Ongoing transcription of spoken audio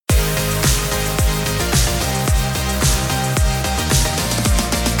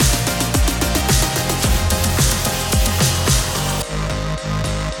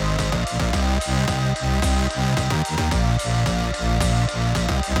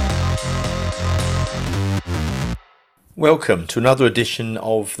Welcome to another edition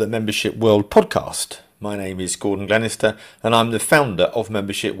of the Membership World podcast. My name is Gordon Glenister and I'm the founder of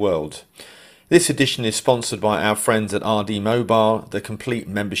Membership World. This edition is sponsored by our friends at RD Mobile, the complete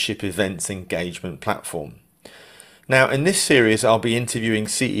membership events engagement platform. Now, in this series, I'll be interviewing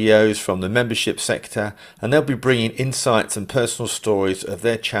CEOs from the membership sector, and they'll be bringing insights and personal stories of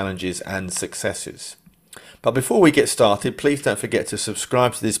their challenges and successes. But before we get started, please don't forget to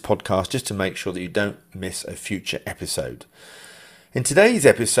subscribe to this podcast just to make sure that you don't miss a future episode. In today's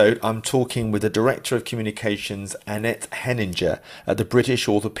episode, I'm talking with the Director of Communications, Annette Henninger, at the British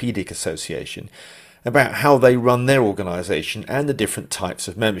Orthopaedic Association, about how they run their organisation and the different types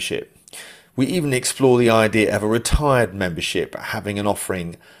of membership. We even explore the idea of a retired membership having an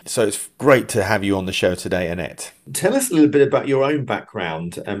offering. So it's great to have you on the show today, Annette. Tell us a little bit about your own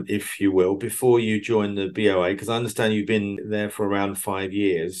background, if you will, before you joined the BOA, because I understand you've been there for around 5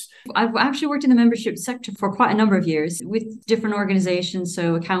 years. I've actually worked in the membership sector for quite a number of years with different organizations,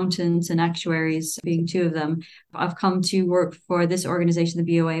 so accountants and actuaries being two of them. I've come to work for this organization,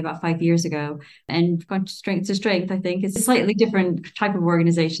 the BOA, about 5 years ago, and gone strength to strength. I think it's a slightly different type of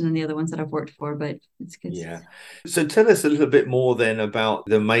organization than the other ones that I've worked for, but it's good. Yeah. So tell us a little bit more then about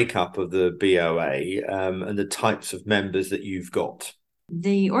the makeup of the BOA and the types of members that you've got.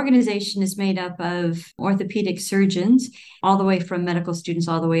 The organization is made up of orthopedic surgeons, all the way from medical students,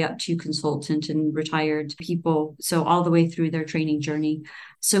 all the way up to consultant and retired people. So all the way through their training journey.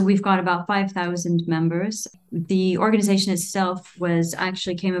 So we've got about 5,000 members. The organization itself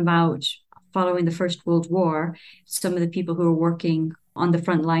came about following the First World War. Some of the people who were working on the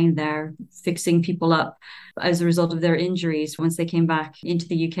front line there, fixing people up as a result of their injuries. Once they came back into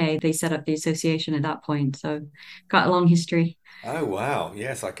the UK, they set up the association at that point. So got a long history. Oh, wow.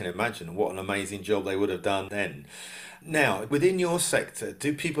 Yes, I can imagine. What an amazing job they would have done then. Now, within your sector,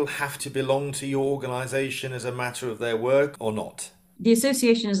 do people have to belong to your organisation as a matter of their work or not? The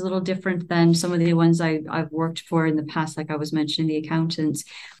association is a little different than some of the ones I've worked for in the past, like I was mentioning, the accountants.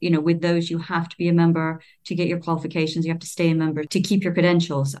 With those, you have to be a member to get your qualifications. You have to stay a member to keep your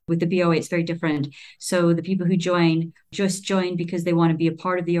credentials. With the BOA, it's very different. So the people who join just join because they want to be a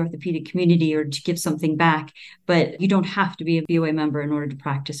part of the orthopedic community or to give something back. But you don't have to be a BOA member in order to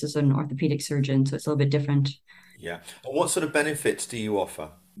practice as an orthopedic surgeon. So it's a little bit different. Yeah. And what sort of benefits do you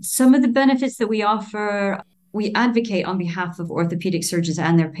offer? Some of the benefits that we offer, we advocate on behalf of orthopedic surgeons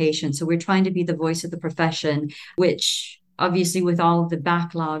and their patients. So we're trying to be the voice of the profession, which obviously with all of the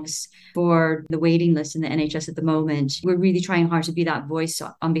backlogs for the waiting list in the NHS at the moment, we're really trying hard to be that voice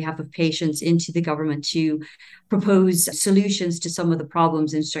on behalf of patients into the government to propose solutions to some of the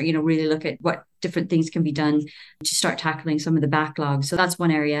problems and start, really look at what different things can be done to start tackling some of the backlogs. So that's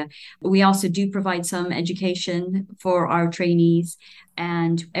one area. We also do provide some education for our trainees.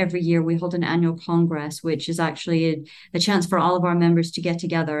 And every year we hold an annual congress, which is actually a chance for all of our members to get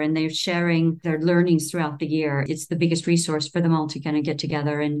together, and they're sharing their learnings throughout the year. It's the biggest resource for them all to kind of get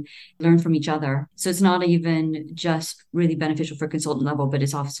together and learn from each other. So it's not even just really beneficial for consultant level, but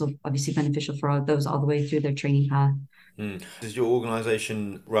it's also obviously beneficial for those all the way through their training path. Does your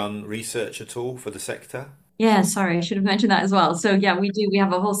organisation run research at all for the sector? Yeah, sorry, I should have mentioned that as well. So yeah, we do. We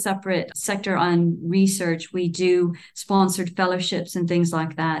have a whole separate sector on research. We do sponsored fellowships and things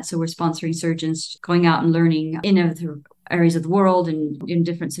like that. So we're sponsoring surgeons going out and learning in other areas of the world and in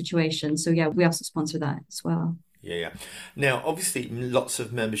different situations. So yeah, we also sponsor that as well. Yeah. Now, obviously, lots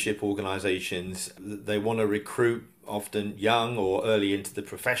of membership organisations, they want to recruit often young or early into the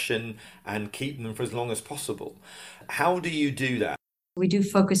profession and keep them for as long as possible. How do you do that? We do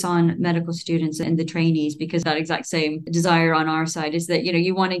focus on medical students and the trainees because that exact same desire on our side is that,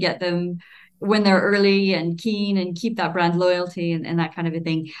 you want to get them when they're early and keen and keep that brand loyalty and that kind of a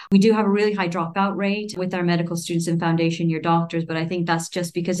thing. We do have a really high dropout rate with our medical students in foundation year doctors, but I think that's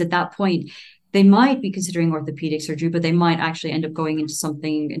just because at that point, they might be considering orthopedic surgery, but they might actually end up going into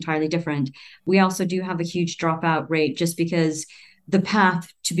something entirely different. We also do have a huge dropout rate just because the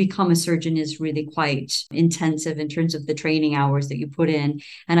path to become a surgeon is really quite intensive in terms of the training hours that you put in.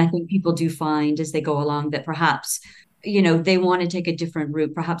 And I think people do find as they go along that perhaps, they want to take a different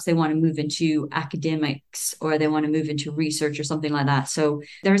route. Perhaps they want to move into academics or they want to move into research or something like that. So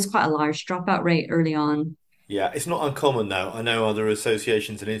there is quite a large dropout rate early on. Yeah, it's not uncommon though. I know other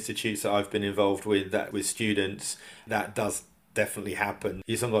associations and institutes that I've been involved with that with students that does definitely happen.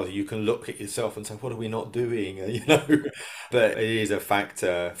 Sometimes you can look at yourself and say, what are we not doing? But it is a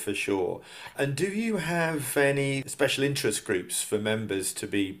factor for sure. And do you have any special interest groups for members to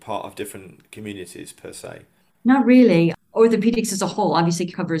be part of different communities per se? Not really. orthopedics as a whole obviously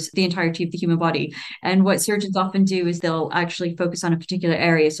covers the entirety of the human body. And what surgeons often do is they'll actually focus on a particular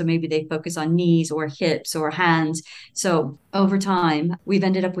area. So maybe they focus on knees or hips or hands. So over time, we've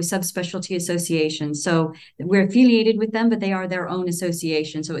ended up with subspecialty associations. So we're affiliated with them, but they are their own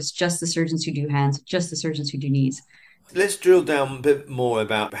association. So it's just the surgeons who do hands, just the surgeons who do knees. Let's drill down a bit more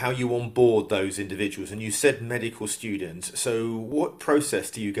about how you onboard those individuals. And you said medical students. So, what process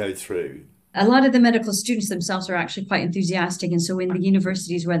do you go through? A lot of the medical students themselves are actually quite enthusiastic. And so, in the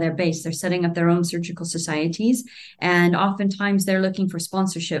universities where they're based, they're setting up their own surgical societies. And oftentimes, they're looking for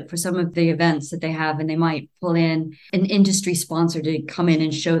sponsorship for some of the events that they have. And they might pull in an industry sponsor to come in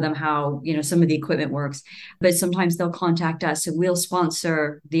and show them how, some of the equipment works. But sometimes they'll contact us and we'll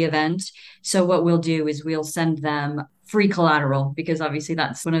sponsor the event. So, what we'll do is we'll send them free collateral, because obviously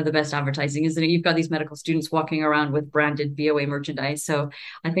that's one of the best advertising, isn't it? You've got these medical students walking around with branded VOA merchandise. So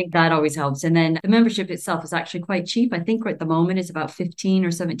I think that always helps. And then the membership itself is actually quite cheap. I think at the moment it's about 15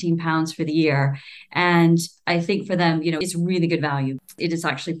 or 17 pounds for the year. And I think for them, it's really good value. It is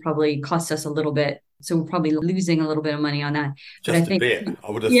actually probably cost us a little bit. So we're probably losing a little bit of money on that. But I think, bit,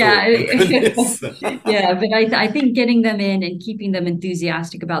 I would have yeah, thought. yeah, but I think getting them in and keeping them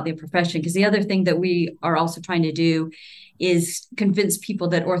enthusiastic about their profession, because the other thing that we are also trying to do is convince people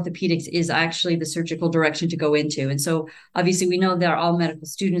that orthopedics is actually the surgical direction to go into. And so obviously we know they're all medical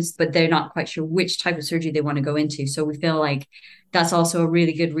students, but they're not quite sure which type of surgery they want to go into. So we feel like that's also a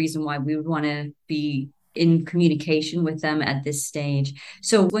really good reason why we would want to be in communication with them at this stage.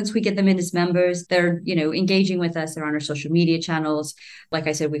 So once we get them in as members, they're, engaging with us. They're on our social media channels. Like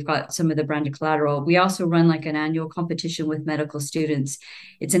I said, we've got some of the branded collateral. We also run like an annual competition with medical students.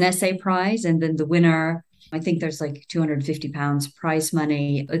 It's an essay prize, and then the winner, I think there's like £250 prize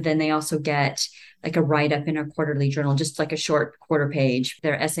money. Then they also get like a write-up in our quarterly journal, just like a short quarter page.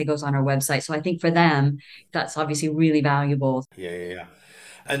 Their essay goes on our website. So I think for them, that's obviously really valuable. Yeah.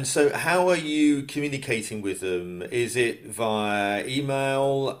 And so, how are you communicating with them? Is it via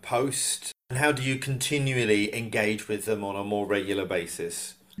email, post? And how do you continually engage with them on a more regular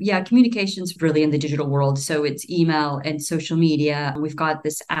basis? Yeah, communication's really in the digital world. So it's email and social media. We've got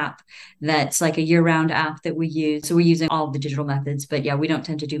this app that's like a year-round app that we use. So we're using all the digital methods, but yeah, we don't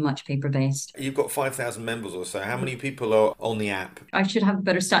tend to do much paper-based. You've got 5,000 members or so. How many people are on the app? I should have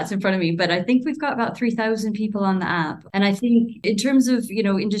better stats in front of me, but I think we've got about 3,000 people on the app. And I think in terms of,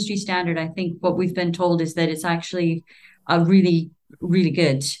 industry standard, I think what we've been told is that it's actually a really, really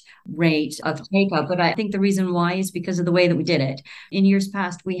good rate of take up. But I think the reason why is because of the way that we did it. In years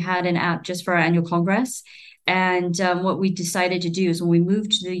past, we had an app just for our annual congress. And what we decided to do is when we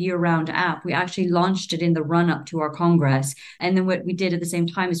moved to the year-round app, we actually launched it in the run-up to our Congress. And then what we did at the same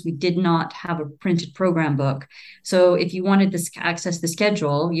time is we did not have a printed program book. So if you wanted to access the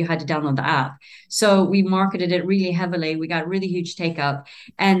schedule, you had to download the app. So we marketed it really heavily. We got really huge take-up.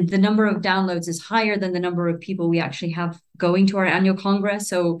 And the number of downloads is higher than the number of people we actually have going to our annual Congress.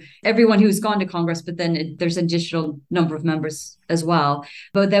 So everyone who's gone to Congress, but then there's an additional number of members as well.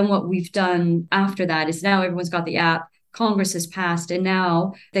 But then what we've done after that is now everyone's got the app. Congress has passed, and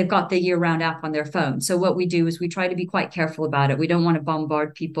now they've got the year-round app on their phone. So what we do is we try to be quite careful about it. We don't want to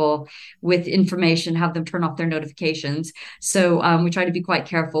bombard people with information, have them turn off their notifications. So we try to be quite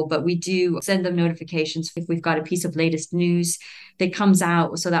careful, but we do send them notifications if we've got a piece of latest news that comes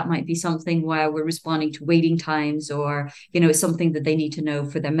out. So that might be something where we're responding to waiting times, or, something that they need to know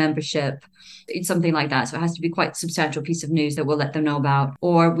for their membership. It's something like that. So it has to be quite a substantial piece of news that we'll let them know about,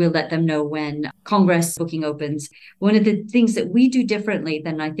 or we'll let them know when Congress booking opens. One of the things that we do differently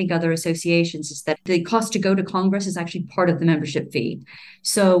than I think other associations is that the cost to go to Congress is actually part of the membership fee.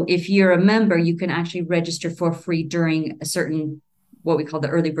 So if you're a member, you can actually register for free during a certain what we call the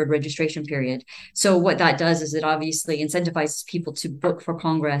early bird registration period. So what that does is it obviously incentivizes people to book for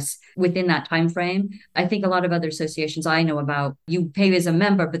Congress within that time frame. I think a lot of other associations I know about, you pay as a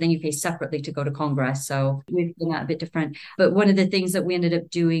member, but then you pay separately to go to Congress. So we've done that a bit different. But one of the things that we ended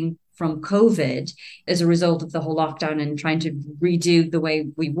up doing from COVID as a result of the whole lockdown and trying to redo the way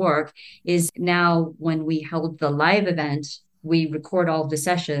we work is now when we held the live event, we record all of the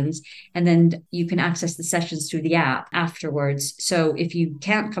sessions, and then you can access the sessions through the app afterwards. So if you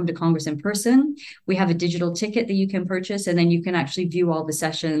can't come to Congress in person, we have a digital ticket that you can purchase, and then you can actually view all the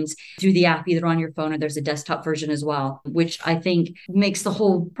sessions through the app, either on your phone, or there's a desktop version as well, which I think makes the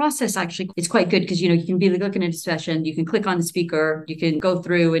whole process actually, it's quite good because, you can be looking at a session, you can click on the speaker, you can go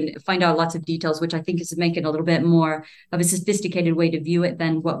through and find out lots of details, which I think is making a little bit more of a sophisticated way to view it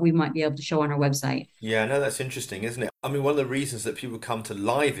than what we might be able to show on our website. Yeah, no, that's interesting, isn't it? I mean, one of the reasons that people come to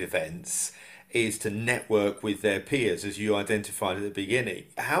live events is to network with their peers, as you identified at the beginning.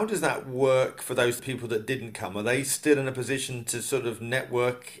 How does that work for those people that didn't come? Are they still in a position to sort of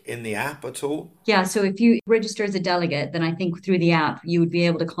network in the app at all? Yeah, so if you register as a delegate, then I think through the app, you would be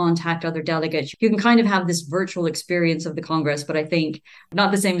able to contact other delegates. You can kind of have this virtual experience of the Congress, but I think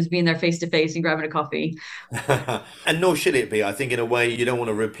not the same as being there face to face and grabbing a coffee. And nor should it be. I think, in a way, you don't want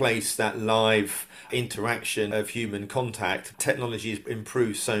to replace that live interaction of human contact. Technology has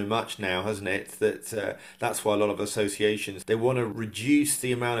improved so much now, hasn't it? That's why a lot of associations, they want to reduce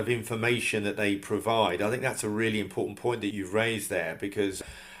the amount of information that they provide. I think that's a really important point that you've raised there, because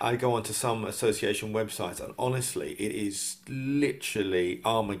I go onto some association websites and honestly, it is literally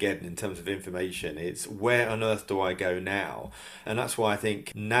Armageddon in terms of information. It's where on earth do I go now? And that's why I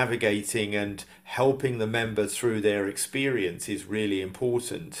think navigating and helping the members through their experience is really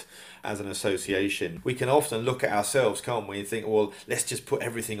important. As an association, we can often look at ourselves, can't we, and think, well, let's just put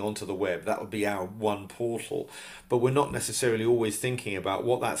everything onto the web. That would be our one portal. But we're not necessarily always thinking about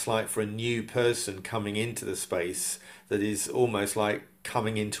what that's like for a new person coming into the space, that is almost like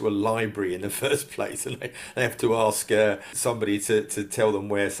coming into a library in the first place, and they have to ask somebody to tell them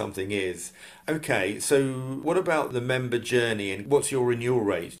where something is. Okay, so what about the member journey, and what's your renewal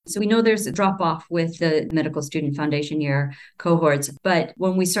rate? So we know there's a drop off with the medical student foundation year cohorts, but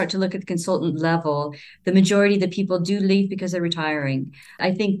when we start to look at the consultant level, the majority of the people do leave because they're retiring.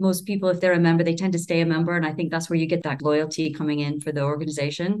 I think most people, if they're a member, they tend to stay a member, and I think that's where you get that loyalty coming in for the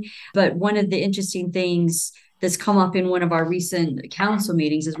organization. But one of the interesting things that's come up in one of our recent council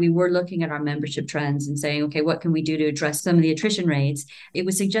meetings is we were looking at our membership trends and saying, okay, what can we do to address some of the attrition rates? It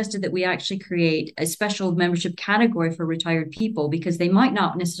was suggested that we actually create a special membership category for retired people, because they might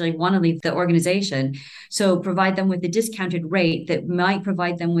not necessarily want to leave the organization. So provide them with a discounted rate that might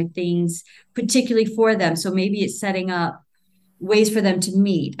provide them with things particularly for them. So maybe it's setting up ways for them to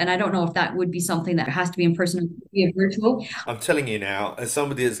meet. And I don't know if that would be something that has to be in person or be virtual. I'm telling you now, as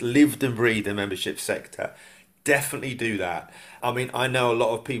somebody that's lived and breathed the membership sector, definitely do that. I mean, I know a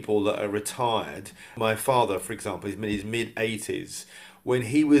lot of people that are retired. My father, for example, is in his mid 80s. When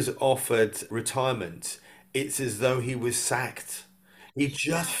he was offered retirement, it's as though he was sacked. He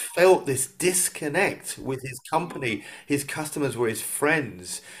just felt this disconnect with his company. His customers were his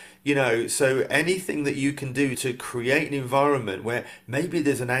friends. So anything that you can do to create an environment where maybe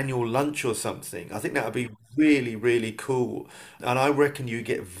there's an annual lunch or something, I think that would be really, really cool. And I reckon you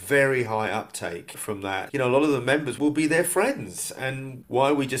get very high uptake from that. A lot of the members will be their friends. And why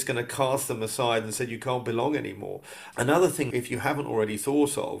are we just going to cast them aside and say you can't belong anymore? Another thing, if you haven't already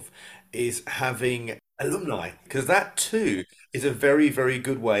thought of, is having alumni, because that too is a very, very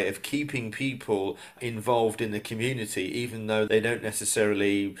good way of keeping people involved in the community, even though they don't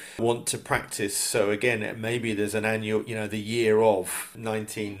necessarily want to practice. So again, maybe there's an annual, the year of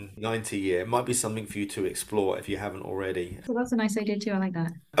 1990 year. It might be something for you to explore if you haven't already. So that's a nice idea too. I like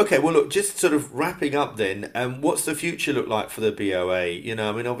that. Okay, well, look, just sort of wrapping up then, what's the future look like for the BOA?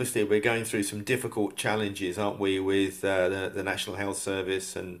 I mean, obviously we're going through some difficult challenges, aren't we, with the National Health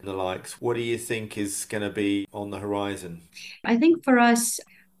Service and the likes. What do you think is going to be on the horizon? I think for us,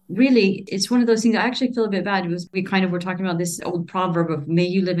 really, it's one of those things. I actually feel a bit bad. It was we kind of were talking about this old proverb of "May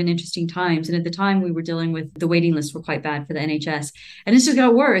you live in interesting times," and at the time we were dealing with the waiting lists were quite bad for the NHS, and it's just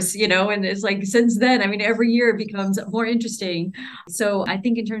got worse, And it's like since then, I mean, every year it becomes more interesting. So I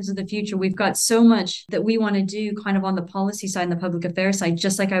think in terms of the future, we've got so much that we want to do, kind of on the policy side and the public affairs side.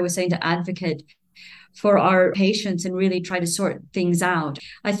 Just like I was saying, to advocate for our patients and really try to sort things out.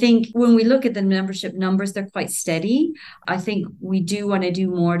 I think when we look at the membership numbers, they're quite steady. I think we do want to do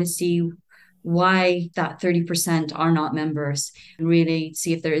more to see why that 30% are not members, and really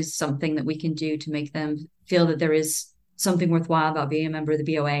see if there is something that we can do to make them feel that there is something worthwhile about being a member of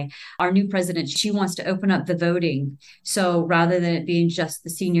the BOA. Our new president, she wants to open up the voting. So rather than it being just the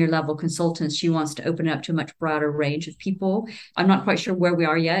senior level consultants, she wants to open it up to a much broader range of people. I'm not quite sure where we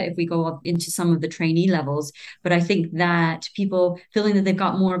are yet if we go up into some of the trainee levels, but I think that people feeling that they've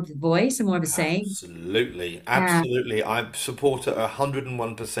got more of a voice and more of a say. Absolutely. Yeah. Absolutely. I support it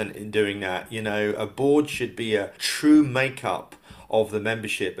 101% in doing that. A board should be a true makeup of the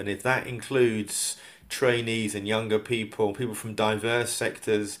membership. And if that includes trainees and younger people from diverse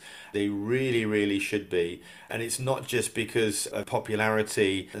sectors, they really, really should be. And it's not just because of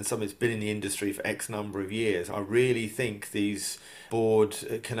popularity and something that's been in the industry for X number of years. I really think these board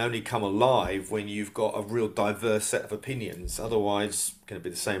can only come alive when you've got a real diverse set of opinions. Otherwise, it's going to be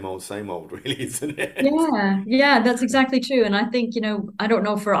the same old, really, isn't it? Yeah, that's exactly true. And I think, I don't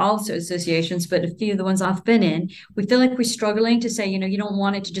know for all associations, but a few of the ones I've been in, we feel like we're struggling to say, you don't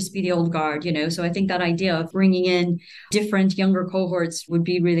want it to just be the old guard, So I think that idea of bringing in different younger cohorts would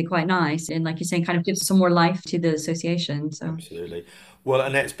be really quite nice. And like you're saying, kind of gives some more life to the association. So Absolutely. Well,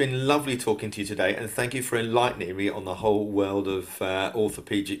 Annette, it's been lovely talking to you today, and thank you for enlightening me on the whole world of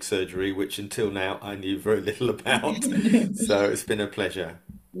orthopedic surgery, which until now I knew very little about. So it's been a pleasure.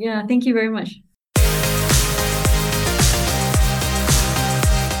 Yeah, thank you very much.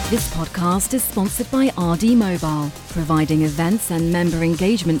 This podcast is sponsored by RD Mobile, providing events and member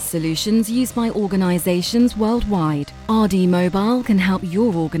engagement solutions used by organizations worldwide. RD Mobile can help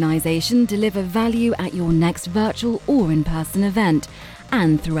your organization deliver value at your next virtual or in-person event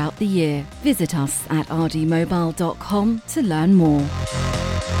and throughout the year. Visit us at rdmobile.com to learn more.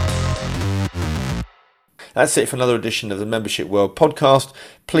 That's it for another edition of the Membership World podcast.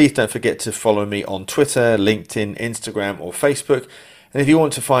 Please don't forget to follow me on Twitter, LinkedIn, Instagram or Facebook. And if you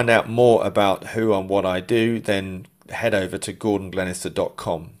want to find out more about who and what I do, then head over to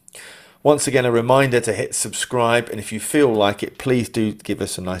gordonglenister.com. Once again, a reminder to hit subscribe, and if you feel like it, please do give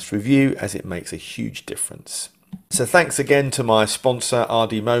us a nice review, as it makes a huge difference. So thanks again to my sponsor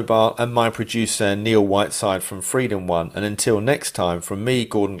RD Mobile and my producer Neil Whiteside from Freedom One, and until next time, from me,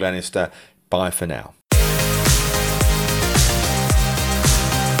 Gordon Glenister, bye for now.